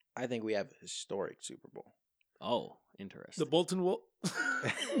I think we have a historic Super Bowl. Oh, interesting. The Bolton Wolf.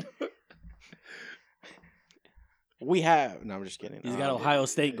 We have. No, I'm just kidding. He's got Ohio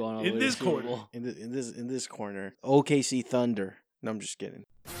State going on in this corner. In this corner, OKC Thunder. No, I'm just kidding.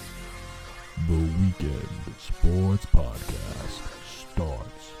 The Weekend Sports Podcast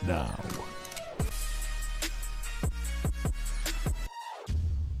starts now.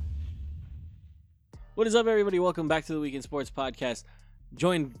 What is up, everybody? Welcome back to the Weekend Sports Podcast.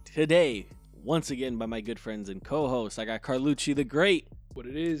 Joined today once again by my good friends and co-hosts. I got Carlucci the Great. What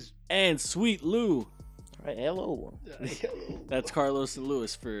it is. And Sweet Lou. All right, hello. That's Carlos and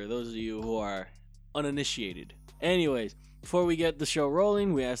Lewis for those of you who are uninitiated. Anyways, before we get the show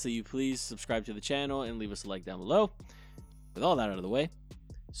rolling, we ask that you please subscribe to the channel and leave us a like down below. With all that out of the way,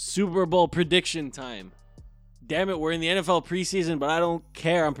 Super Bowl prediction time. Damn it, we're in the NFL preseason, but I don't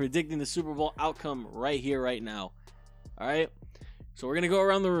care. I'm predicting the Super Bowl outcome right here, right now. All right? So we're going to go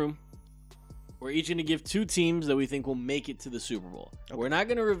around the room. We're each going to give two teams that we think will make it to the Super Bowl. Okay. We're not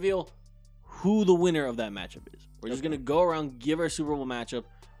going to reveal who the winner of that matchup is. We're just going to go around, give our Super Bowl matchup,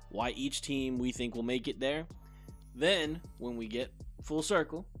 why each team we think will make it there. Then, when we get full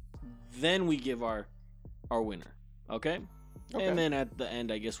circle, then we give our winner. Okay? And then at the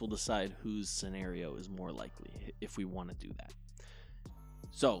end, I guess we'll decide whose scenario is more likely if we want to do that.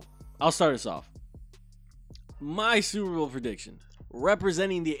 So, I'll start us off. My Super Bowl prediction.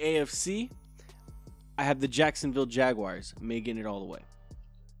 Representing the AFC, I have the Jacksonville Jaguars making it all the way.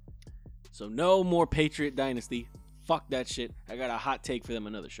 So, no more Patriot Dynasty. Fuck that shit. I got a hot take for them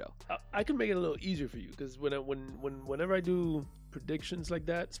another show. I can make it a little easier for you because whenever I do predictions like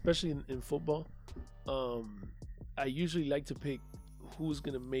that, especially in football, I usually like to pick who's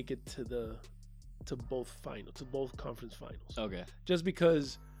gonna make it to both conference finals. Okay. Just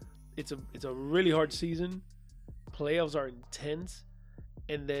because it's a really hard season, playoffs are intense,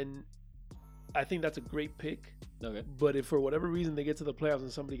 and then I think that's a great pick. Okay. But if for whatever reason they get to the playoffs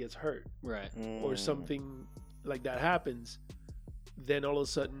and somebody gets hurt, right, or something like that happens, then all of a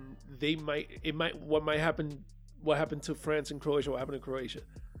sudden what happened to France and Croatia, what happened to Croatia,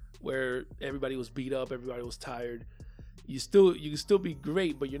 where everybody was beat up, everybody was tired. You can still be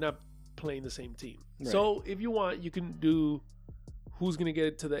great, but you're not playing the same team. Right. So if you want, you can do who's gonna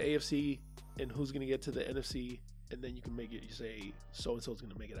get to the AFC and who's gonna get to the NFC, and then you can make it. You say so and so is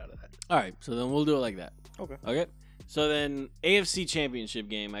gonna make it out of that. All right, so then we'll do it like that. Okay. So then AFC Championship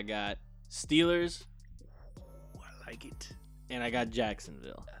game, I got Steelers. I like it. And I got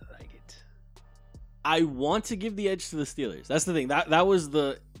Jacksonville. I like it. I want to give the edge to the Steelers. That's the thing. That was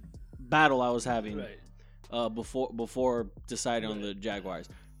the battle I was having. Right. Before deciding on the Jaguars.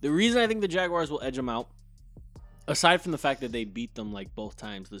 The reason I think the Jaguars will edge them out, aside from the fact that they beat them like both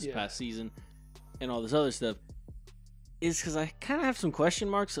times this past season and all this other stuff, is because I kind of have some question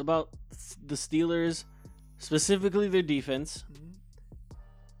marks about the Steelers, specifically their defense,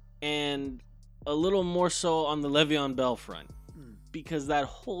 and a little more so on the Le'Veon Bell front, because that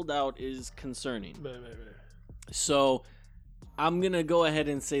holdout is concerning. Right. So I'm going to go ahead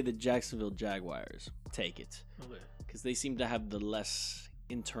and say the Jacksonville Jaguars take it. Okay. Because they seem to have the less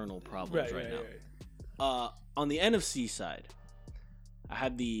internal problems right now. Right. On the NFC side, I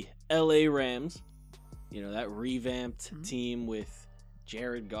had the LA Rams, that revamped team with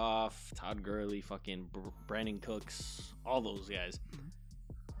Jared Goff, Todd Gurley, fucking Brandon Cooks, all those guys.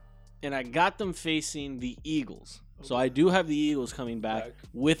 And I got them facing the Eagles. Okay. So I do have the Eagles coming back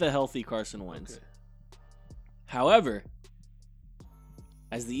with a healthy Carson Wentz. Okay. However,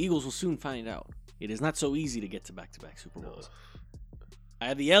 as the Eagles will soon find out, it is not so easy to get to back-to-back Super Bowls. I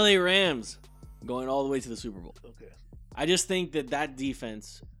have the LA Rams going all the way to the Super Bowl. Okay. I just think that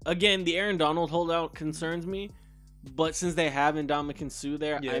defense, again, the Aaron Donald holdout concerns me, but since they have Ndamukong Suh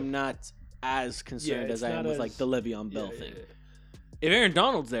there, I'm not as concerned as I am with like the Le'Veon Bell thing. Yeah. If Aaron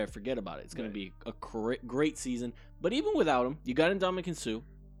Donald's there, forget about it. It's going to be a great season. But even without him, you got Ndamukong Suh,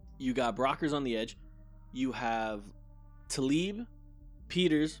 you got Brockers on the edge, you have Talib,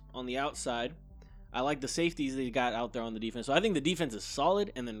 Peters on the outside. I like the safeties they got out there on the defense. So I think the defense is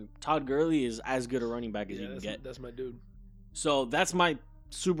solid, and then Todd Gurley is as good a running back as you can get. That's my dude. So that's my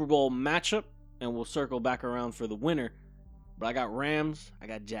Super Bowl matchup, and we'll circle back around for the winner. But I got Rams, I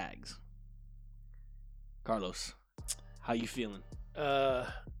got Jags. Carlos, how you feeling?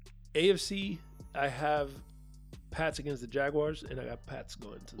 AFC, I have Pats against the Jaguars, and I got Pats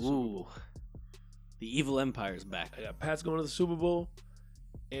going to the Super Bowl. The evil empire's back. I got Pats going to the Super Bowl.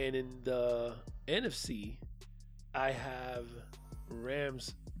 And in the NFC, I have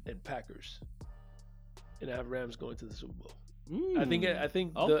Rams and Packers, and I have Rams going to the Super Bowl. I think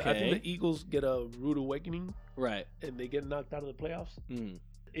the Eagles get a rude awakening, right? And they get knocked out of the playoffs.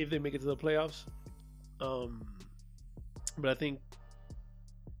 if they make it to the playoffs. But I think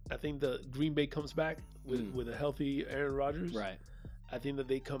the Green Bay comes back with a healthy Aaron Rodgers. Right. I think that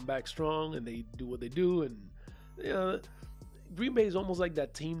they come back strong and they do what they do. And Green Bay is almost like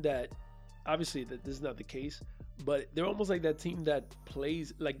that team that, obviously, that this is not the case, but they're almost like that team that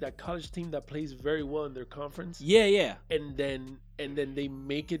plays like that college team that plays very well in their conference. Yeah. And then they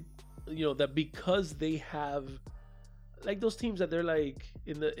make it, that because they have like those teams that they're like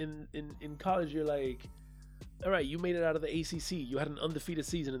in college, you're like, all right, you made it out of the ACC. You had an undefeated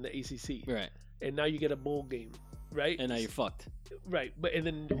season in the ACC. Right. And now you get a bowl game, right? And now you're fucked. Right. And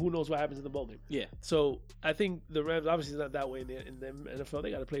then who knows what happens in the bowl game. Yeah. So I think the Rams, obviously, is not that way in the NFL. They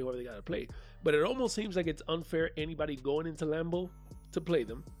got to play whoever they got to play. But it almost seems like it's unfair anybody going into Lambeau to play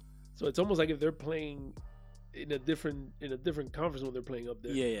them. So it's almost like if they're playing in a different conference when they're playing up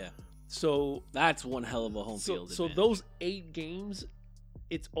there. Yeah. So that's one hell of a home field So advantage. those 8 games,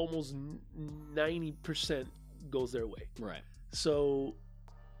 it's almost 90% goes their way. Right. So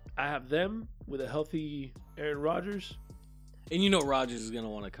I have them with a healthy Aaron Rodgers. And Rodgers is gonna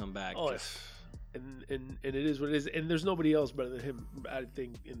want to come back. Oh, and it is what it is. And there's nobody else better than him, I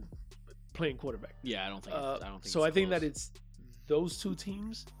think, in playing quarterback. Yeah, I don't think. I don't think. So I think that it's those 2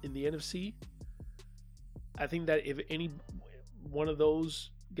 teams in the NFC. I think that if any one of those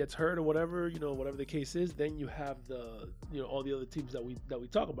gets hurt or whatever, whatever the case is, then you have the, all the other teams that we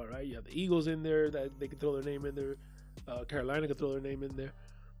talk about, right? You have the Eagles in there that they can throw their name in there. Carolina could throw their name in there.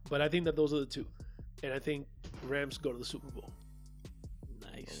 But I think that those are the 2. And I think Rams go to the Super Bowl.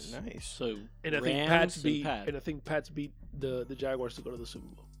 Nice. So And I think Pats beat the Jaguars to go to the Super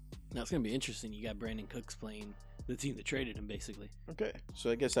Bowl. Now it's gonna be interesting. You got Brandon Cooks playing the team that traded him, basically. Okay,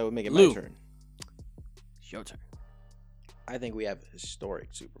 so I guess that would make it Lou. my turn. It's your turn. I think we have a historic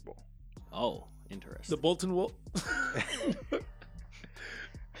Super Bowl. Oh, interesting. The Bolton Wolf.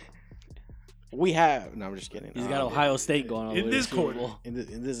 We have. No, I'm just kidding. He's got Ohio State going on in this Super corner. Bowl. In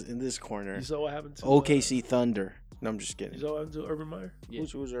this corner. You saw what happened to OKC Thunder. No, I'm just You kidding. saw what happened to Urban Meyer? Yeah.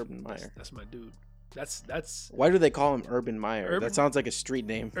 Who's Urban Meyer? That's my dude. That's Why do they call him Urban Meyer? Urban- That sounds like a street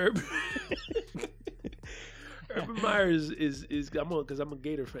name. Urban. Urban Meyer is because I'm a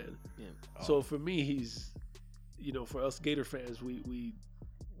Gator fan. Yeah. So for me, he's, for us Gator fans, we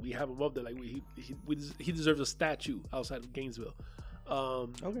have him up there. Like he deserves a statue outside of Gainesville.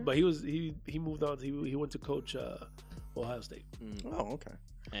 Okay. But he moved on. He went to coach Ohio State. Oh, okay.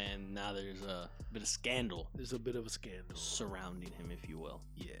 And now there's a bit of scandal There's a bit of a scandal. surrounding him, if you will.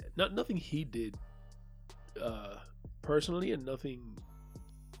 Yeah, nothing he did personally, and nothing.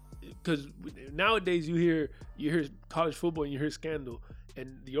 Because nowadays you hear college football and you hear scandal,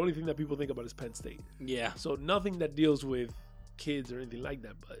 and the only thing that people think about is Penn State. Yeah. So nothing that deals with kids or anything like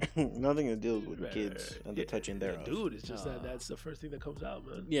that. But Nothing to deal with Right, kids right. and the touching thereof. dude, it's just that's the first thing that comes out,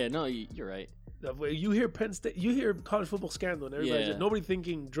 man. Yeah. No, you're right. That way you hear Penn State, you hear college football scandal, and everybody's Yeah. nobody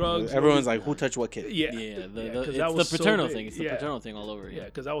thinking drugs. Everyone's nobody- like, "Who touched what kid?" yeah, 'Cause that it's was the so paternal big. thing. It's the Yeah. paternal thing all over. Yeah,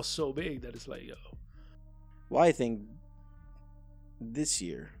 because that was so big that it's like, yo, Well, I think this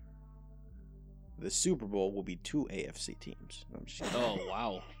year the Super Bowl will be 2 AFC teams. No, I'm just kidding. Oh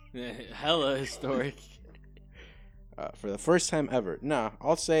wow. Hella historic. For the first time ever. Nah,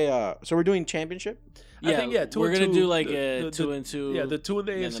 I'll say. So we're doing championship. I think, 2 we're and gonna 2, do like the- a 2 and 2. yeah, the 2 in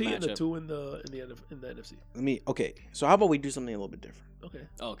the and then the AFC and the matchup. 2 in the NFC. Okay. So how about we do something a little bit different? Okay,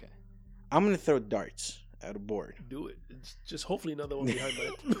 Okay. I'm gonna throw darts at a board, do it. It's just hopefully another one behind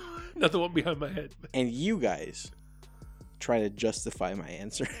my another one behind my head. and you guys try to justify my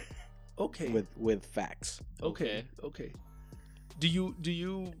answer Okay. with facts. Okay. Do you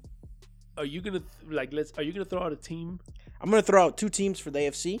are you gonna are you gonna throw out a team? I'm gonna throw out 2 teams for the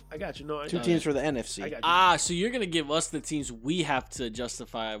AFC, I got you. No, 2 teams for the NFC. I got you. Ah, so you're gonna give us the teams we have to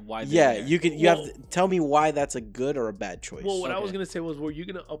justify why they're Yeah, there. you have to tell me why that's a good or a bad choice. Well, what I was Okay. gonna say was, were you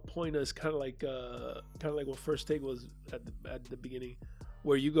gonna appoint us kind of like what First Take was at the beginning,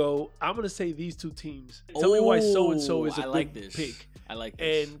 where you go, I'm gonna say these 2 teams. Tell me why so and so is a I good like this. pick. I like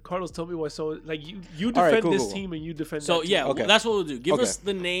this. And Carlos, tell me why so. Like you defend All right, cool, this cool. team and you defend. So that yeah, team. Okay. that's what we'll do. Give Okay. us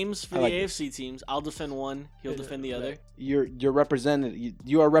the names for I the like AFC teams. I'll defend one. He'll defend the other. You're represented.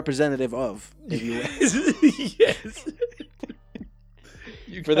 You are representative of. If you yes.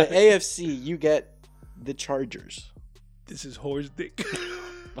 You for the got it. AFC, you get the Chargers. This is horse dick.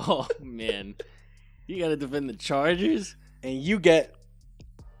 Oh man, you gotta defend the Chargers. And you get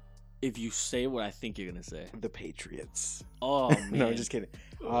If you say what I think you're gonna say. the Patriots. Oh man. No, I'm just kidding.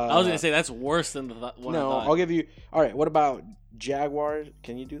 I was gonna say that's worse than the one I No, thought. I'll give you. All right, what about Jaguars?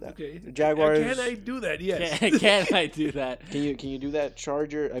 Can you do that? Okay. The Jaguars. Can I do that? Yes. Can I do that? Can you do that?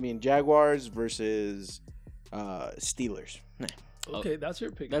 Jaguars versus Steelers. Nah. Okay, that's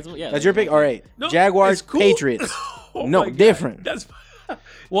your pick. That's actually. That's your pick. All right. No, Jaguars, it's cool. Patriots. Oh No, my God. different. That's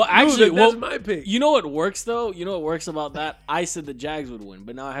Well, Dude, actually, that's my pick. You know what works though? You know what works about that? I said the Jags would win,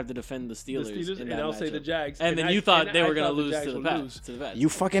 but now I have to defend the Steelers. The Steelers, in and that I'll say the matchup. Jags. And then I- you thought they I were going to thought the lose Jags to the would Pats. lose. To the Pats. You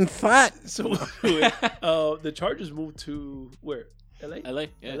fucking thought. So the Chargers moved to where? LA? LA,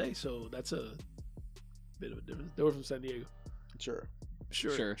 yeah. LA. So that's a bit of a difference. They were from San Diego. Sure.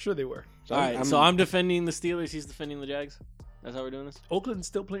 Sure they were. All right, so I'm defending the Steelers. He's defending the Jags. That's how we're doing this. Oakland's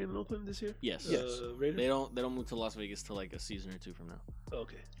still playing in Oakland this year? Yes. Raiders? They don't move to Las Vegas till like a season or two from now.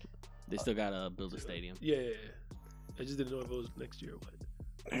 Okay. They still gotta build a stadium. Yeah. I just didn't know if it was next year or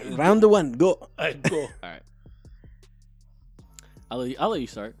what. Round the one. Go. All right, go. All right. I'll let you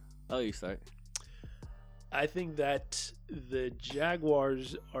start. I think that the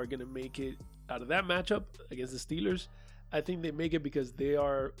Jaguars are going to make it out of that matchup against the Steelers. I think they make it because they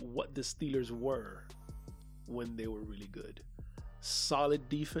are what the Steelers were when they were really good. Solid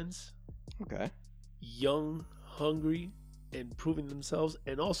defense, Okay. young, hungry, and proving themselves.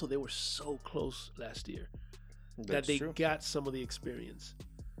 And also, they were so close last year that That's they true. got some of the experience.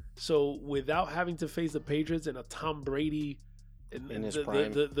 So without having to face the Patriots and a Tom Brady In his the,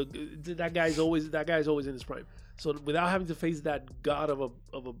 prime. that guy's always in his prime. So without having to face that god of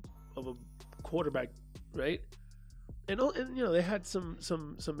a quarterback, right? And you know they had some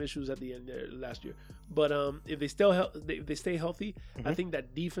issues at the end there last year, but if they they stay healthy, I think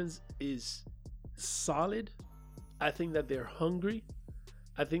that defense is solid. I think that they're hungry.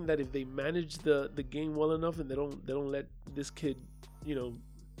 I think that if they manage the game well enough and they don't let this kid, you know,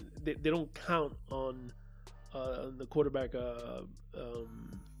 they don't count on the quarterback.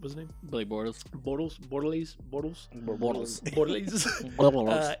 What's his name? Blake Bortles. Bortles. Bubbles.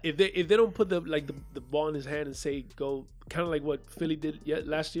 If they don't put the ball in his hand and say go, kind of like what Philly did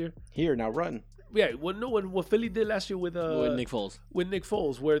last year. Here, now run. Yeah, what Philly did last year with Nick Foles. With Nick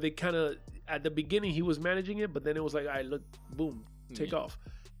Foles, where they kind of at the beginning he was managing it, but then it was like, all right, look, boom, take off,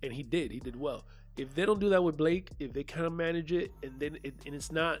 and he did well. If they don't do that with Blake, if they kind of manage it, and then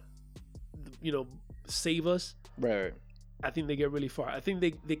it's not, you know, save us. Right. I think they get really far. I think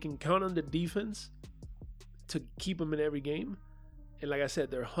they can count on the defense to keep them in every game. And like I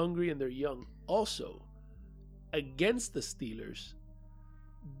said, they're hungry and they're young. Also, against the Steelers,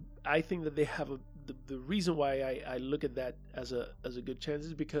 I think that they have the reason why I look at that as a good chance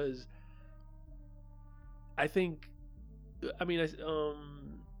is because I think, I mean,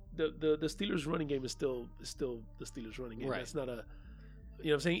 the Steelers running game is still the Steelers running game. Right. It's not a, you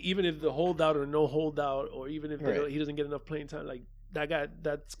know what I'm saying? Even if the holdout or no holdout, or even if he doesn't get enough playing time, like that guy,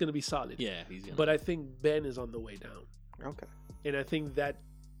 that's going to be solid. Yeah, he's gonna. But I think Ben is on the way down. Okay. And I think that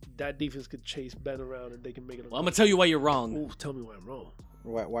defense could chase Ben around and they can make it. Well, I'm gonna tell you why you're wrong. Ooh, tell me why I'm wrong.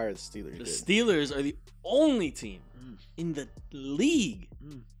 Why are the Steelers The good? Steelers are the only team in the league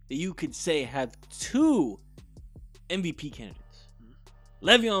that you could say have two MVP candidates.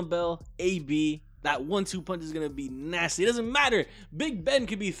 Le'Veon Bell, AB. That 1-2 punch is going to be nasty. It doesn't matter. Big Ben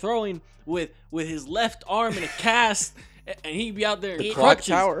could be throwing with his left arm in a cast, and he'd be out there in Clock crutches.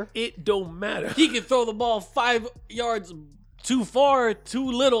 tower. It don't matter. He can throw the ball 5 yards too far, too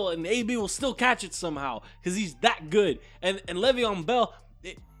little, and AB will still catch it somehow because he's that good. And Le'Veon Bell,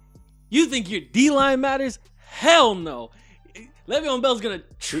 you think your D-line matters? Hell no. Le'Veon Bell's going to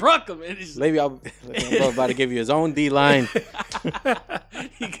truck him. And it's, Le'Veon about to give you his own D-line.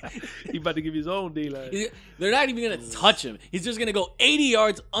 He about to give his own D-line. They're not even going to touch him. He's just going to go 80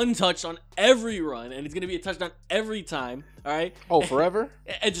 yards untouched on every run, and it's going to be a touchdown every time. All right? Oh, forever?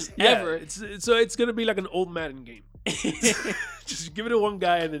 And just Yeah, ever. so it's going to be like an old Madden game. Just give it to one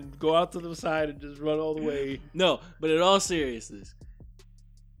guy and then go out to the side and just run all the way. No, but in all seriousness,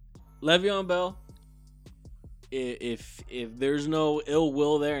 Le'Veon Bell, if there's no ill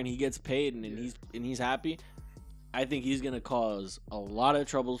will there and he gets paid and he's happy, I think he's gonna cause a lot of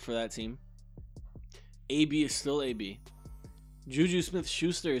troubles for that team. AB is still AB. Juju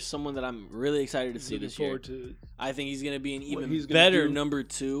Smith-Schuster is someone that I'm really excited to see Looking this year. forward to I think he's gonna be an what even he's gonna better do. number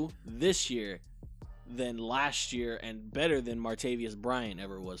 2 this year than last year, and better than Martavius Bryant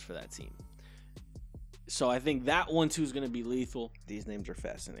ever was for that team. So I think that 1-2 is gonna be lethal. These names are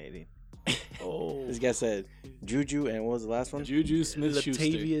fascinating. Oh, This guy said Juju, and what was the last one? Juju Smith-Schuster.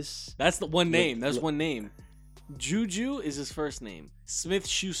 Latavius. That's the one name. That's one name. Juju is his first name.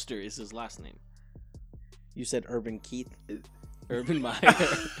 Smith-Schuster is his last name. You said Urban Keith. Urban Meyer.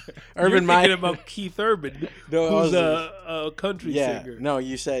 Urban You're Meyer. thinking about Keith Urban, No, I who's was- a country Yeah. singer. No,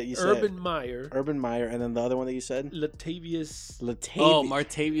 you said Urban Meyer, Urban Meyer, and then the other one that you said Latavius,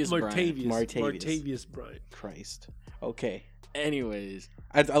 Martavius Bryant. Martavius Bryant. Christ. Okay. Anyways,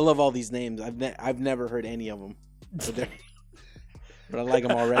 I love all these names. I've never heard any of them. But they're- but I like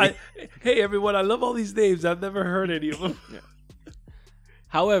them already. Hey, everyone, I love all these names. I've never heard any of them.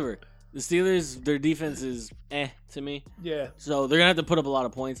 However, the Steelers, their defense is to me. Yeah. So they're going to have to put up a lot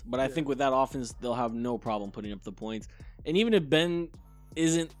of points. But I Yeah. think with that offense, they'll have no problem putting up the points. And even if Ben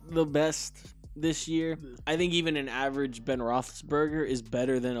isn't the best this year, I think even an average Ben Roethlisberger is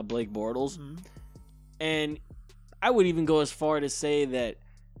better than a Blake Bortles. Mhm. And I would even go as far to say that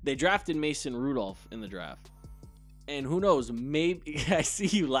they drafted Mason Rudolph in the draft. And who knows, maybe I see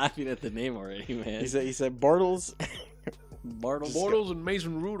you laughing at the name already, man. He said Bortles. Bortles. Bortles and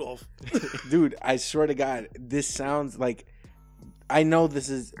Mason Rudolph. Dude, I swear to God, this sounds like I know the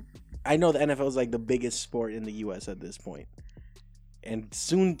NFL is like the biggest sport in the US at this point. And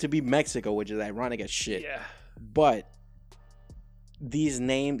soon to be Mexico, which is ironic as shit. Yeah. But these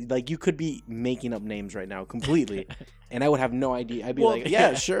names, like you could be making up names right now completely, and I would have no idea. I'd be Well, like,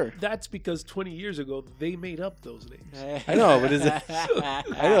 yeah, sure. That's because 20 years ago, they made up those names. I know,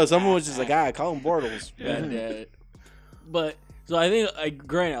 but I know someone was just like, call him Bortles. God damn it. But so I think,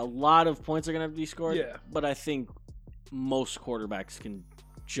 granted, a lot of points are gonna have to be scored. Yeah. But I think most quarterbacks can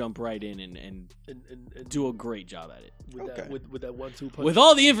jump right in and And do a great job at it. with Okay. that with that 1-2 punch. With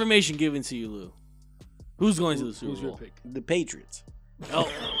all the information given to you, Lou, who's going to the Super Who's Bowl? your pick? The Patriots. Oh,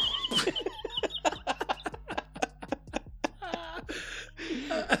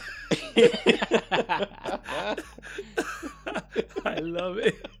 I love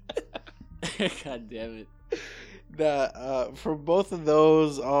it. God damn it! For both of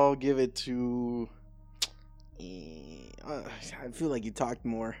those, I'll give it to. I feel like you talked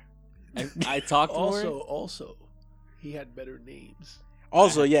more. I talked more. Also, he had better names.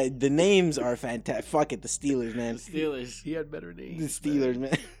 Also, yeah, the names are fantastic. Fuck it, the Steelers, man. Steelers. He had better The names. Steelers,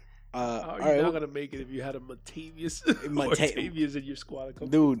 man. How All are you right, not gonna make it if you had a Matavius Mata- in your squad?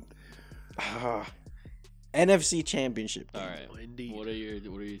 dude. NFC Championship game. All right. Oh, indeed. What are your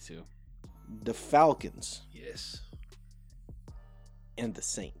two? The Falcons Yes. and the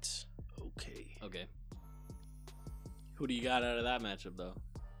Saints. Okay. Okay. Who do you got out of that matchup, though?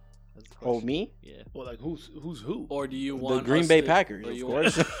 That's the Oh, question. me? Yeah. Well, like who's who? Or do you The want Green us Bay to- Packers, or of you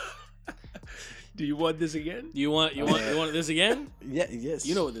course. Want, Do you want this again? you want this again? Yeah, yes.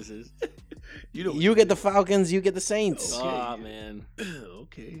 You know what this is. You know. You get the Falcons, you get the Saints. Okay. Oh man.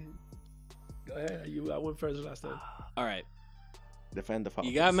 Okay. Go ahead. I went first last time. All right. Defend the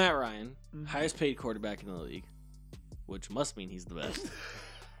Falcons. You got Matt Ryan, Mhm. highest paid quarterback in the league, which must mean he's the best.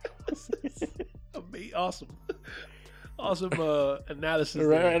 Awesome. Awesome analysis.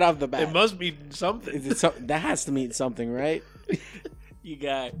 right, there. right off the bat. It must mean something. Is it so, that has to mean something, right? You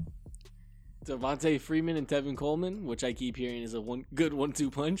got Devontae Freeman and Tevin Coleman, which I keep hearing is a good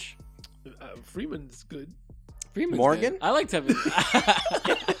 1-2 punch. Freeman's good. Freeman's Morgan? good. I like Tevin.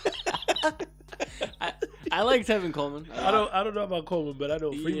 I like Tevin Coleman. I don't know about Coleman, but I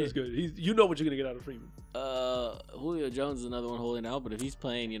know Freeman's good. You know what you're gonna get out of Freeman. Julio Jones is another one holding out, but if he's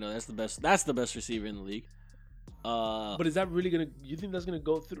playing, that's the best. That's the best receiver in the league. But is that really gonna? You think that's gonna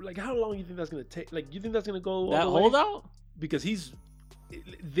go through? Like, how long you think that's gonna take? Like, you think that's gonna go that all the way? holdout? Because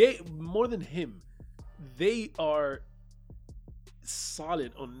they more than him, they are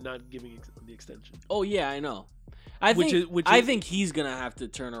solid on not giving the extension. Oh yeah, I know. I Which think is- I think he's gonna have to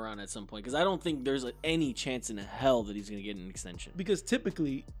turn around at some point because I don't think there's any chance in hell that he's gonna get an extension. Because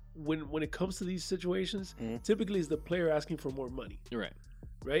typically, when it comes to these situations, Mhm. typically it's the player asking for more money. Right.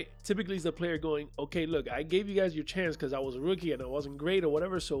 Right? Typically, it's the player going, okay, look, I gave you guys your chance because I was a rookie and I wasn't great or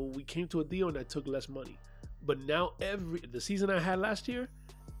whatever, so we came to a deal and I took less money. But now, the season I had last year,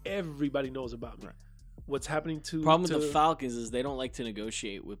 everybody knows about me. Right. What's happening to Problem with the Falcons is they don't like to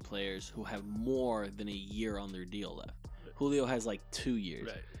negotiate with players who have more than a year on their deal left. Julio has like 2 years,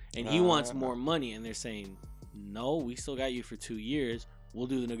 Right. and he wants more money, and they're saying, no, we still got you for 2 years. We'll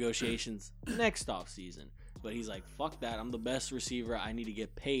do the negotiations next off season. But he's like, fuck that. I'm the best receiver. I need to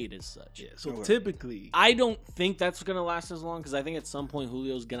get paid as such. Yeah, so Okay. typically, I don't think that's going to last as long because I think at some point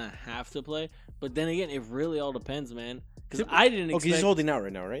Julio's going to have to play. But then again, it really all depends, man. Because I didn't Okay, expect... he's holding out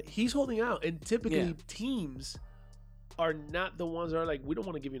right now, right? he's holding out. And typically, Yeah. teams are not the ones that are like, we don't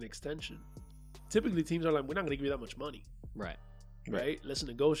want to give you an extension. Typically, teams are like, we're not going to give you that much money. Right. Right? Let's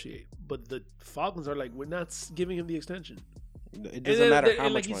negotiate. But the Falcons are like, we're not giving him the extension. It doesn't matter how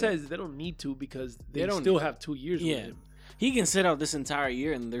and much like he money. says, they don't need to because they They don't still need- have 2 years Yeah. with him. He can sit out this entire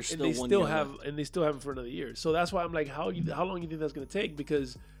year and there's And still they one still year have left. and they still have him for another year. So that's why I'm like, how long you think that's gonna take?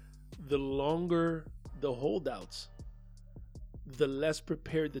 Because the longer the holdouts, the less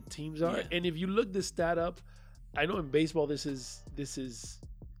prepared the teams are. Yeah. And if you look this stat up, I know in baseball this is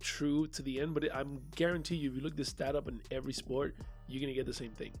true to the end, but I'm guarantee you, if you look this stat up in every sport, you're gonna get the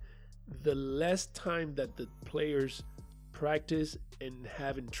same thing. The less time that the players practice and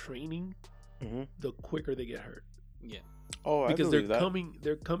having training, Mhm. the quicker they get hurt. Yeah. Oh, Because I believe that.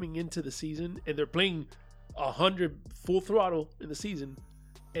 they're coming into the season and they're playing 100 full throttle in the season,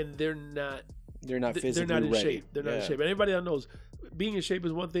 and they're not They're not physically they're not in ready. shape. They're not in Yeah. shape. And anybody that knows, being in shape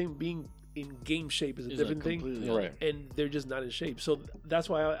is one thing. Being in game shape is a Is different thing. completely Right. And they're just not in shape. So that's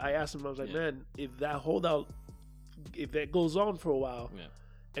why I asked him. I was like, Yeah. man, if that holdout, if that goes on for a while, Yeah.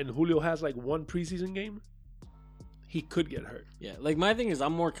 and Julio has like one preseason game, he could get hurt. Yeah, like my thing is,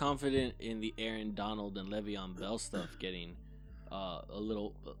 I'm more confident in the Aaron Donald and Le'Veon Bell stuff getting a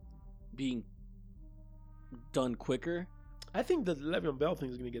little being done quicker. I think the Le'Veon Bell thing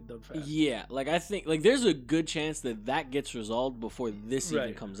is going to get done fast. Yeah, like I think like there's a good chance that that gets resolved before this even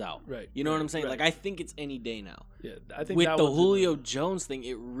Right. comes out. Right. You know what right, I'm saying? right. Like I think it's any day now. Yeah, I think With that the one's in Julio Jones thing,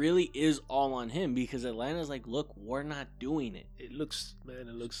 it really is all on him because Atlanta's like, look, we're not doing it. It looks, man.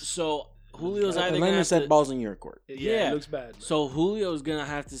 It looks. So Julio's either gonna Atlanta have said to, balls in your court. Yeah, yeah. it looks bad. Man. So Julio's gonna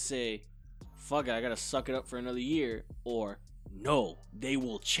have to say, fuck it, I gotta suck it up for another year, or no, they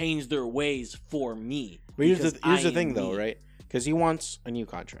will change their ways for me. But here's because the I thing, though, need it. right? Because he wants a new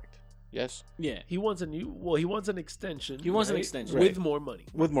contract. Yes, Yeah. He wants a new. Well, he wants an extension. He wants an right? extension. with Right. more money.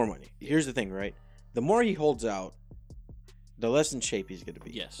 with more money. Here's the thing, right? The more he holds out, the less in shape he's going to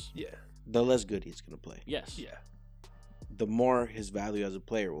be. Yes. Yeah, The less good he's going to play. Yes. yeah. The more his value as a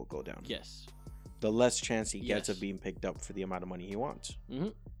player will go down. Yes. The less chance he gets Yes. of being picked up for the amount of money he wants.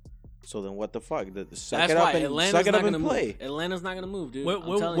 Mhm. So then, what the fuck? Suck That's it why up and Atlanta's suck it not up gonna and move. play. Atlanta's not gonna move, dude. When,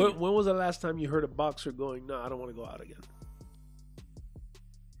 I'm telling you. when was the last time you heard a boxer going, "No, I don't want to go out again"?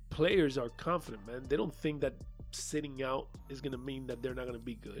 Players are confident, man. They don't think that sitting out is going to mean that they're not going to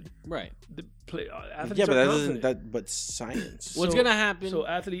be good. Right. The athletes Yeah, but are that confident. doesn't. But science. What's So- gonna happen? So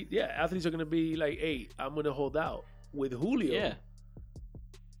athletes are going to be like, "Hey, I'm going to hold out." With Julio, yeah.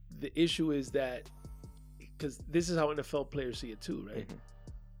 the issue is that because this is how NFL players see it too, right? Mhm.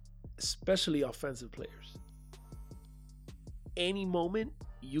 Especially offensive players. Any moment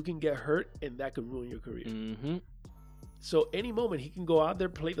you can get hurt, and that could ruin your career. Mm-hmm. So any moment he can go out there,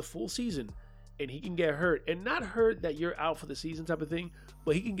 play the full season, and he can get hurt, and not hurt that you're out for the season type of thing,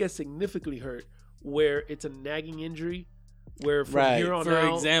 but he can get significantly hurt where it's a nagging injury, where from Right. here on For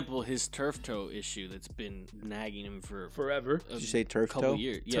out, example, his turf toe issue that's been nagging him for forever. a Did you say turf couple toe?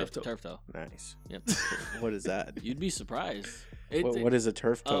 years. Yeah, Turf toe. turf toe. Nice. Yep. What is that? You'd be surprised. What is a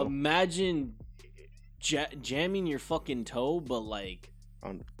turf toe? Imagine jamming your fucking toe, but like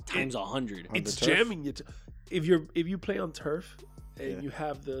On- times 100. on It's the turf? jamming you. If you play on turf and Yeah. you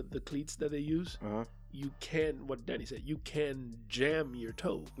have the cleats that they use, Uh-huh. you can, what Danny said, you can jam your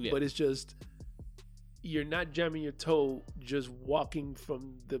toe, Yeah. but it's just you're not jamming your toe just walking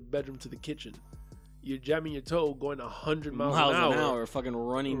from the bedroom to the kitchen. You're jamming your toe going 100 miles an hour, fucking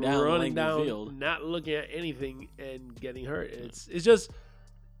running down the field. not looking at anything and getting hurt. It's just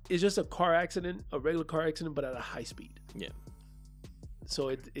a car accident, a regular car accident, but at a high speed. Yeah. So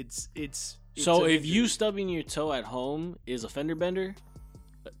it's So an if you injury. stubbing your toe at home is a fender bender,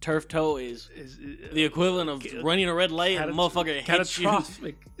 turf toe is Is- the equivalent of running a red light and the motherfucker hits you.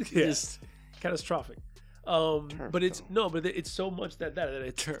 catastrophic. Yeah. Just Catastrophic. Turf But it's toe. no, but it's so much that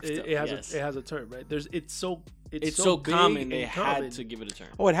Turf it, toe, it has yes. it has a term, right? It's so so big common and they common. had to give it a term.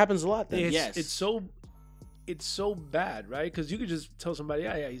 Oh, it happens a lot then. It's, Yes. it's so bad, right? Because you could just tell somebody,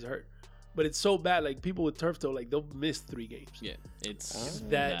 yeah, he's hurt, but it's so bad. Like people with turf toe, like they'll miss 3 games. Yeah, it's Oh.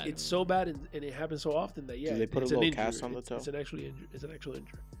 That bad. it's so bad and it happens so often that Do they put a it's an little injury. cast on the toe? It's an actual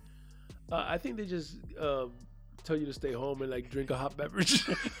injury. I think they just tell you to stay home and like drink a hot beverage.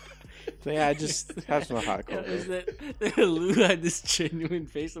 So, yeah, I just have some hot Yeah, cocoa. is that Lou had this genuine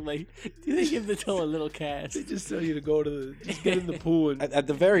face. I'm like, do they give the toe a little cast? They just tell you to go to just get in the pool and At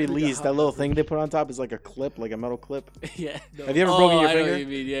the very Drink a least, hot that little beverage. thing they put on top is like a clip, like a metal clip. Yeah. Have you ever broken your I know finger? what you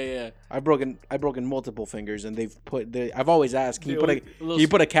mean. Yeah, yeah. I've broken multiple fingers, and they've put. I've always asked, can They you put always- can you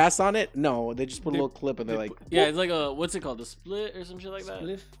put a cast on it? No, they just put a They- little clip, and they're they like, put- Yeah, it's like a what's it called? A split or some shit like that.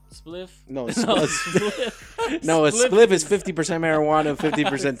 Spliff? Spliff. no, a spliff. no, a Spliff. spliff is 50% marijuana,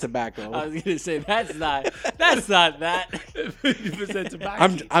 50% I tobacco. was gonna say that's not that. 50%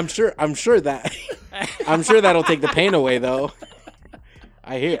 tobacco. I'm sure that I'm sure that'll take the pain away though.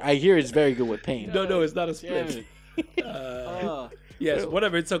 I hear it's very good with pain. No, it's not a Damn spliff. it. Yes,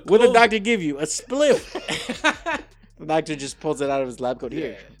 whatever. It's a What did the clove- doctor give you? A spliff. The doctor just pulls it out of his lab coat. Yeah,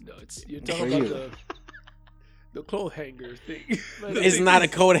 Here, no, it's you're For talking about you. the clothes hanger thing. it's not a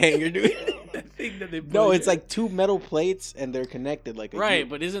coat hanger, dude. The thing that they put No, in it's there. like 2 metal plates and they're connected like a Right, U.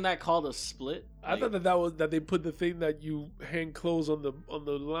 but isn't that called a split? I thought that was that they put the thing that you hang clothes on the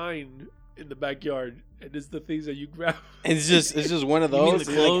line in the backyard, and it's the things that you grab. It's just one of You mean those.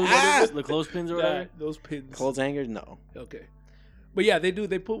 the You're clothes, like, ah! the clothespins or whatever? Those pins. Clothes hangers? No. Okay. But yeah, they do.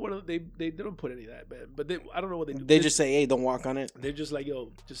 They put one of they don't put any of that, man. But I don't know what they do. They just say, "Hey, don't walk on it." they're just like,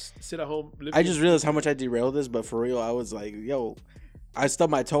 yo, just sit at home. I just realized how much I derailed this, but for real, I was like, "Yo, I stubbed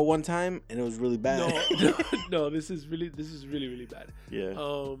my toe one time, and it was really bad." No, this is really bad. Yeah.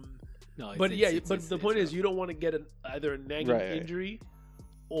 No, But the it's point is, rough. you don't want to get either a nagging Right. injury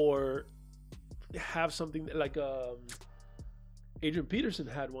or have something like Adrian Peterson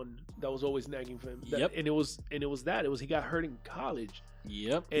had one that was always nagging for him. Yep. And it was he got hurt in college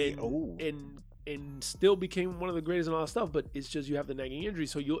Yep. and still became one of the greatest and all that stuff. But it's just you have the nagging injury,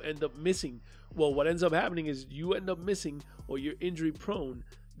 so you'll end up missing. Well, what ends up happening is you end up missing or you're injury prone.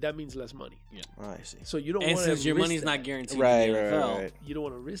 That means less money. Oh, I see. So you don't And want since to your risk money's that. not guaranteed Right, in the right, NFL, right. You don't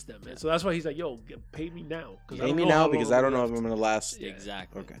want to risk that, man. So that's why he's like, "Yo, pay me now." Pay me now because I don't know if I'm gonna last. Yeah.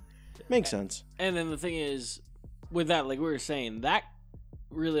 exactly. Okay, makes sense. And then the thing is, with that, like we were saying, that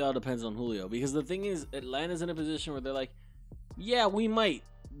really all depends on Julio. Because the thing is, Atlanta's in a position where they're like, yeah, we might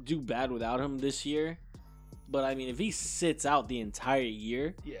do bad without him this year. But I mean, if he sits out the entire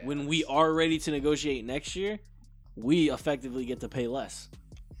year, when we are ready to negotiate next year, we effectively get to pay less.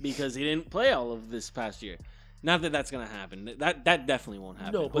 Because he didn't play all of this past year. Not that that's going to happen. That definitely won't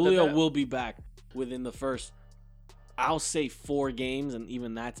happen. No, but Julio will be back within the first, I'll say 4 games, and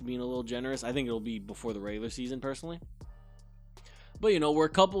even that's being a little generous. I think it'll be before the regular season, personally. But, we're a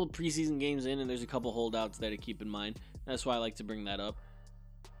couple of preseason games in, and there's a couple holdouts there to keep in mind. That's why I like to bring that up.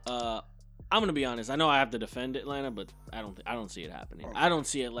 I'm going to be honest. I know I have to defend Atlanta, but I don't see it happening. Okay. I don't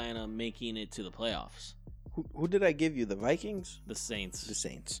see Atlanta making it to the playoffs. Who did I give you? The Vikings? The Saints. The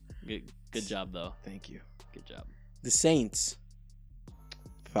Saints. Good job, though. Thank you. Good job. The Saints.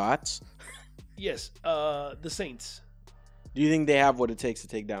 Thoughts? Yes, the Saints. Do you think they have what it takes to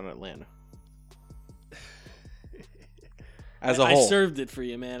take down Atlanta? As a I whole. served it for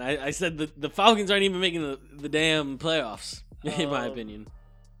you, man. I said the Falcons aren't even making the damn playoffs, in my opinion.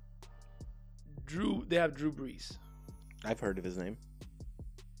 They have Drew Brees, I've heard of his name.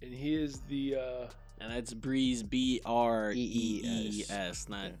 and he is the And that's Breeze, Brees,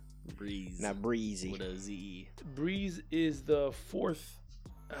 not Breeze. Not Breezy. With a Z. Brees is the 4th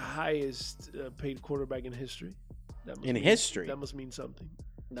highest paid quarterback in history. History? That must mean something.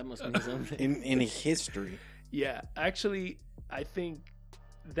 That must mean something. In history. Yeah, actually, I think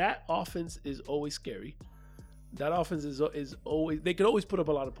that offense is always scary. That offense is always, they can always put up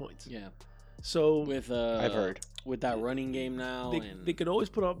a lot of points. Yeah. So With I've heard. with that running game now, they can always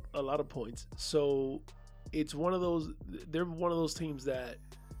put up a lot of points. So it's one of those. They're one of those teams that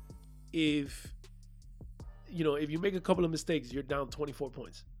if you make a couple of mistakes, you're down 24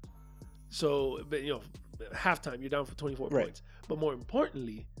 points. So, but halftime you're down for 24 Right. points. But more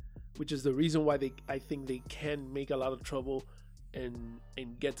importantly, which is the reason why I think they can make a lot of trouble and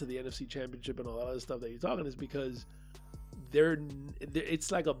get to the NFC Championship and all that other stuff that you're talking, is because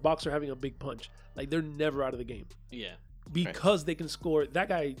it's like a boxer having a big punch. Like, they're never out of the game yeah. because they can score. That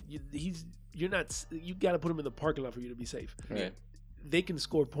guy, you got to put him in the parking lot for you to be safe. Right. They can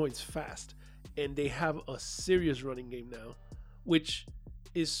score points fast, and they have a serious running game now, which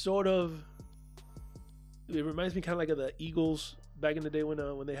is sort of, it reminds me kind of like of the Eagles back in the day when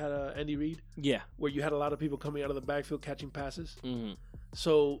they had Andy Reid, Yeah. where you had a lot of people coming out of the backfield catching passes. Mm-hmm.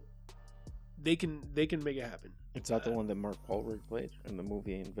 So they can make it happen. It's not the one that Mark Wahlberg played in the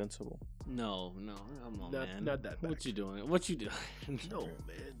movie Invincible. No, come on, man. Not that. What you doing? What you doing? No,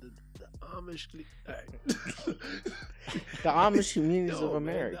 man. The Amish. All right. The Amish communities No, of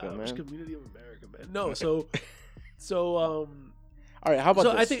America, the Amish man. community of America, man. No, so All right, how about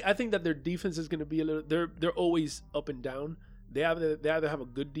so this? I think that their defense is going to be a little. They're always up and down. They either have a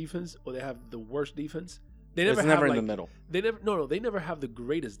good defense or they have the worst defense. They never It's have never in like, the middle. They never have the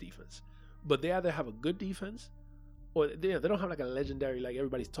greatest defense, but they either have a good defense or they don't have like a legendary, like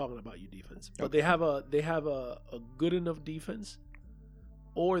everybody's talking about you defense. But Okay. they have a good enough defense,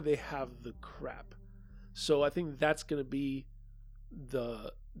 or they have the crap. So I think that's going to be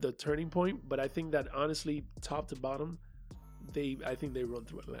the turning point. But I think that honestly, top to bottom, I think they run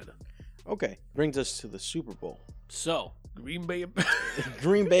through Atlanta. Okay, brings us to the Super Bowl. So, Green Bay.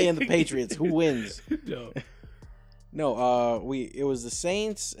 Green Bay and the Patriots. Who wins? No. No, it was the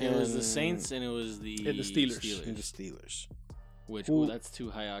Saints. it was the Saints and it was the And the Steelers. and the Steelers. Which, Who- that's 2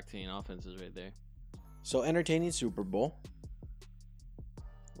 high octane offenses right there. So entertaining Super Bowl.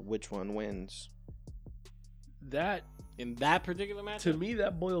 Which one wins? That, In that particular match, to me,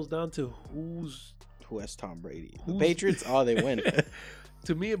 that boils down to who's. Who has Tom Brady? The Who's- Patriots. Oh, they win.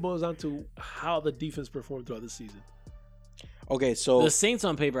 To me, it boils down to how the defense performed throughout the season. Okay, so The Saints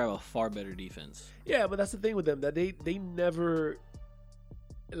on paper have a far better defense. Yeah, but that's the thing with them, that they never,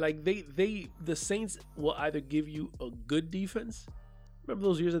 like, the Saints will either give you a good defense. Remember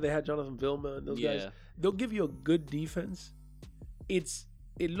those years that they had Jonathan Vilma and those guys? They'll give you a good defense. It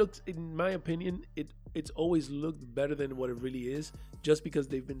looks, in my opinion, it's always looked better than what it really is, just because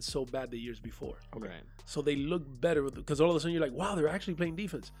they've been so bad the years before. Right. So they look better because all of a sudden you're like, wow, they're actually playing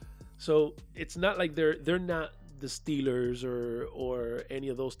defense. So it's not like they're not the Steelers or any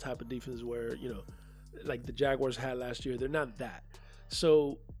of those type of defenses where, you know, like the Jaguars had last year. They're not that.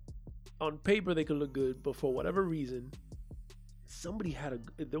 So on paper they could look good, but for whatever reason,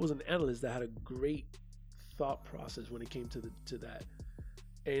 there was an analyst that had a great thought process when it came to that,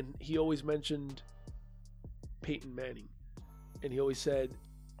 and he always mentioned Peyton Manning, and he always said,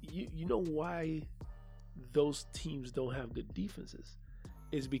 you know why those teams don't have good defenses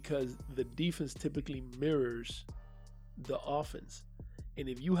is because the defense typically mirrors the offense, and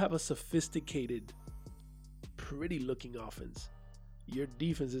if you have a sophisticated, pretty looking offense, your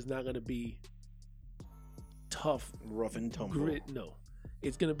defense is not going to be tough, rough and tumble. grit. No,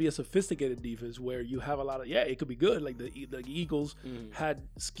 it's going to be a sophisticated defense where you have a lot of, it could be good. Like the Eagles had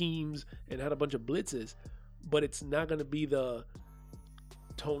schemes and had a bunch of blitzes, but it's not going to be the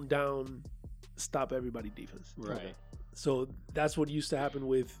toned down, stop everybody defense. Right. So that's what used to happen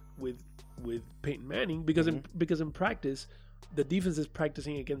with Peyton Manning, because in practice, the defense is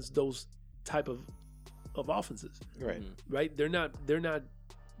practicing against those type of offenses. Right. Right. They're not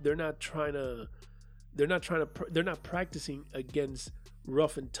practicing against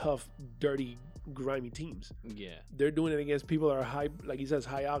rough and tough, dirty, grimy teams. Yeah. They're doing it against people that are high, like he says,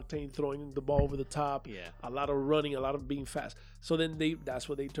 high octane, throwing the ball over the top. Yeah. A lot of running, a lot of being fast. So then that's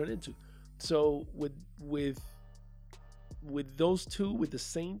what they turn into. So with those two, with the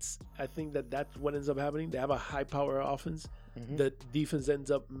Saints, I think that's what ends up happening. They have a high power offense. The defense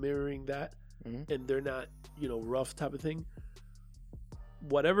ends up mirroring that, and they're not, rough type of thing.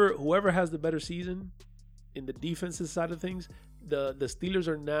 Whoever has the better season in the defensive side of things, the Steelers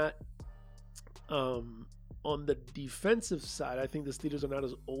are not on the defensive side. I think the Steelers are not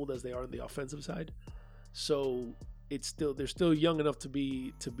as old as they are on the offensive side, so they're still young enough to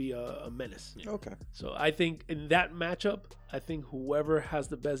be a menace. Yeah. Okay. So I think in that matchup, I think whoever has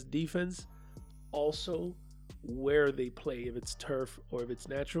the best defense, also where they play, if it's turf or if it's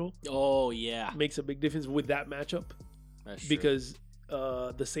natural, Oh yeah. makes a big difference with that matchup. That's true. Because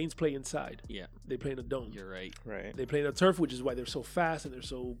the Saints play inside. Yeah. They play in a dome. You're right. Right. They play in a turf, which is why they're so fast and they're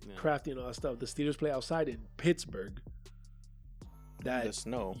so crafty and all that stuff. The Steelers play outside in Pittsburgh. The That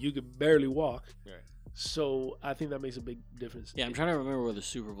snow. you could barely walk. Right. So I think that makes a big difference. Yeah, I'm trying to remember where the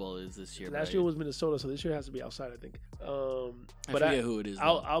Super Bowl is this year. Last year was Minnesota, so this year has to be outside, I think. I But forget who it is.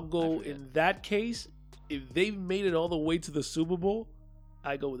 I'll though. go I forget. in that case. If they've made it all the way to the Super Bowl,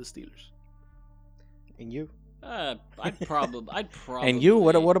 I go with the Steelers. And you? I'd probably. And you?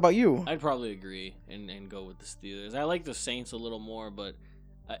 What about you? I'd probably agree and go with the Steelers. I like the Saints a little more, but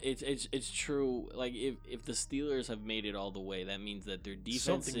it's true. Like if the Steelers have made it all the way, that means that their defense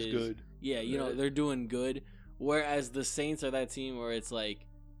Something's is good. Yeah, they're doing good. Whereas the Saints are that team where it's like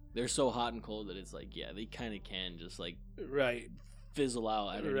they're so hot and cold that it's like, yeah, they kind of can just like Right. fizzle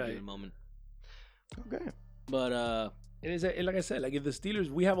out at any Right. given moment. Okay. But And like I said, like if the Steelers,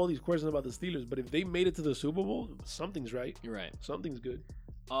 we have all these questions about the Steelers, but if they made it to the Super Bowl, something's right. you're right. Something's good.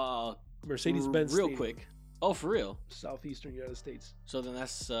 Mercedes-Benz Mercedes-Benz real Stadium, quick. Oh, for real? Southeastern United States. So then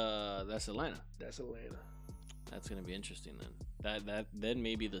that's Atlanta. That's Atlanta. That's gonna be interesting then. That then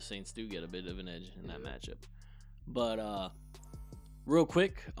maybe the Saints do get a bit of an edge in that matchup. But real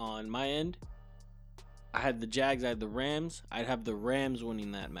quick on my end, I had the Jags, I had the Rams. I'd have the Rams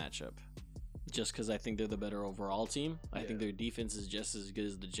winning that matchup, just because I think they're the better overall team. I think their defense is just as good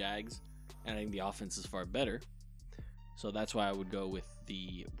as the Jags, and I think the offense is far better. So that's why I would go with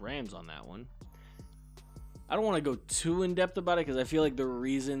the Rams on that one. I don't want to go too in depth about it because I feel like the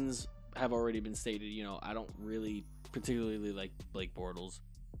reasons have already been stated. I don't really particularly like Blake Bortles,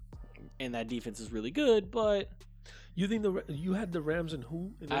 and that defense is really good. But You think you had the Rams and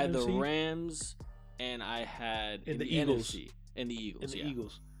who? In the I had the NFC? Rams, and I had And in the Eagles. NFC, and the Eagles. And the yeah.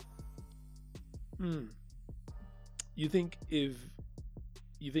 Eagles. You think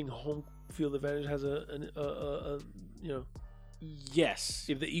home field advantage has a Yes.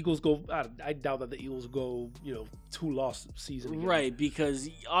 if the Eagles go, I doubt that the Eagles go 2-loss season again. Right, because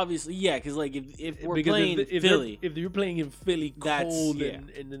obviously, because like if we're Because playing if Philly, you're playing in Philly That's- cold yeah.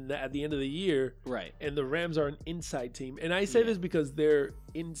 and then at the end of the year, right, and the Rams are an inside team, and I say this because they're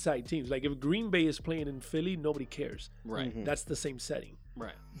inside teams. Like if Green Bay is playing in Philly, nobody cares. right, That's the same setting.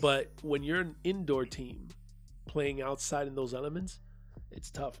 right, But when you're an indoor team playing outside in those elements, it's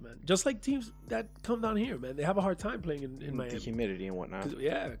tough, man. Just like teams that come down here, man, they have a hard time playing in the Miami. humidity and whatnot.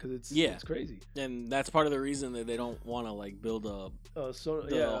 Because it's crazy. And that's part of the reason that they don't want to like build a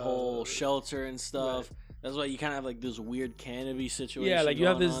whole shelter and stuff. Right. That's why you kind of have like this weird canopy situation. Yeah, like you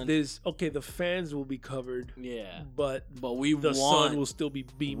have going on. this. Okay, the fans will be covered. Yeah, but the sun will still be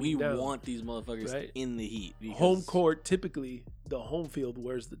beaming down. We want these motherfuckers in the heat. Home court, typically, the home field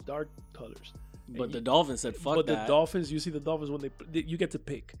wears the dark colors. But the Dolphins said, "Fuck that." But the Dolphins, you see the Dolphins when you get to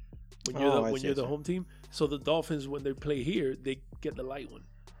pick when you're the home team. So the Dolphins, when they play here, they get the light one,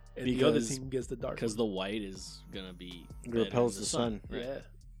 and the other team gets the dark. Because the white is gonna be repels the sun. Right? Yeah.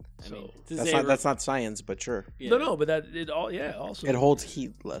 So that's not science, but sure. Yeah. No, but also it holds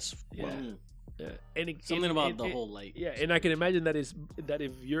heat less. Yeah. Well. Yeah. And something about the whole light. Yeah, and I can imagine that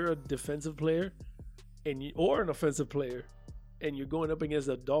if you're a defensive player, or an offensive player, and you're going up against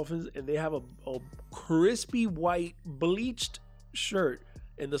the Dolphins, and they have a crispy white bleached shirt,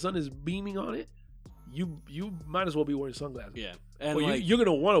 and the sun is beaming on it, you might as well be wearing sunglasses. Yeah, and you're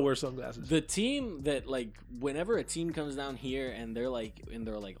gonna want to wear sunglasses. The team that whenever a team comes down here and they're in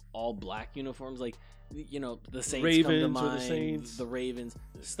their all black uniforms, the Saints Ravens come to mind, or the Saints, the Ravens,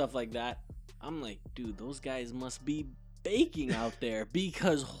 stuff like that. I'm like, dude, those guys must be baking out there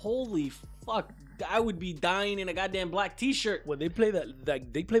because holy fuck, I would be dying in a goddamn black t-shirt when they play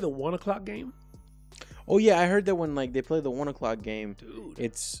they play the 1 o'clock game. Oh yeah, I heard that when they play the 1 o'clock game, dude,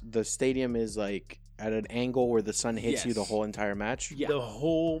 it's the stadium is at an angle where the sun hits you the whole entire match. Yeah, the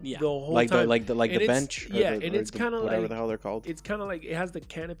whole time. The bench. And it's kind of whatever the hell they're called. It's kind of like it has the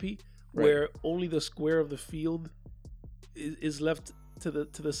canopy where only the square of the field is left to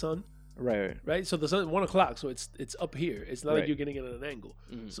the sun. Right. So the sun 1 o'clock. So it's up here. It's not like you're getting it at an angle.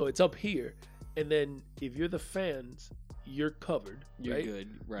 Mm-hmm. So it's up here, and then if you're the fans, you're covered. You're good.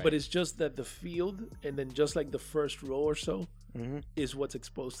 Right. But it's just that the field, and then just like the first row or so, is what's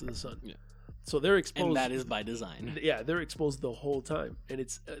exposed to the sun. Yeah. So they're exposed. And that is by design. Yeah, they're exposed the whole time, and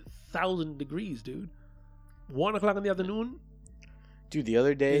it's 1,000 degrees, dude. 1 o'clock in the afternoon. Dude, the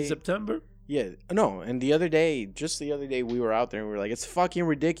other day in September. Yeah, no, and just the other day, we were out there and we were like, it's fucking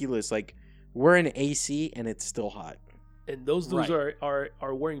ridiculous. Like, we're in AC and it's still hot. And those dudes are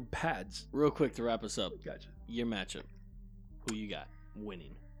wearing pads. Real quick to wrap us up. Gotcha. Your matchup. Who you got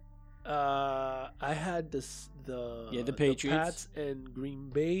winning? I had the Patriots. The Pats, and Green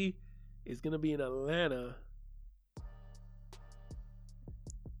Bay is gonna be in Atlanta.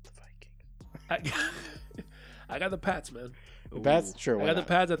 The Vikings. I got the Pats, man. The Pats, sure. I got the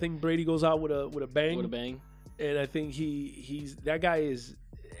Pats. I think Brady goes out with a bang. With a bang. And I think he's that guy is.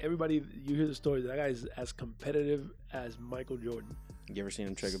 Everybody, you hear the story. That guy is as competitive as Michael Jordan. You ever seen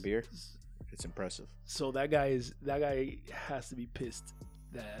him chug a beer? It's impressive. So that guy has to be pissed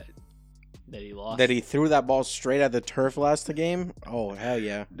that he lost. That he threw that ball straight at the turf last game. Oh hell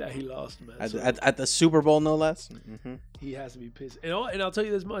yeah! That he lost, man. At the Super Bowl, no less. Mm-hmm. He has to be pissed. And I'll tell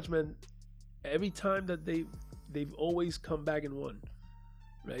you this much, man. Every time that they've always come back and won,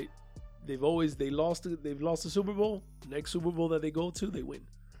 right? They've lost the Super Bowl. Next Super Bowl that they go to, they win.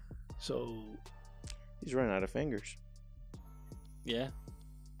 So he's running out of fingers. Yeah.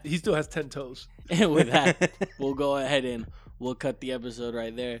 He still has 10 toes. And with that, we'll go ahead and we'll cut the episode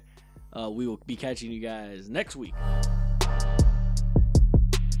right there. We will be catching you guys next week.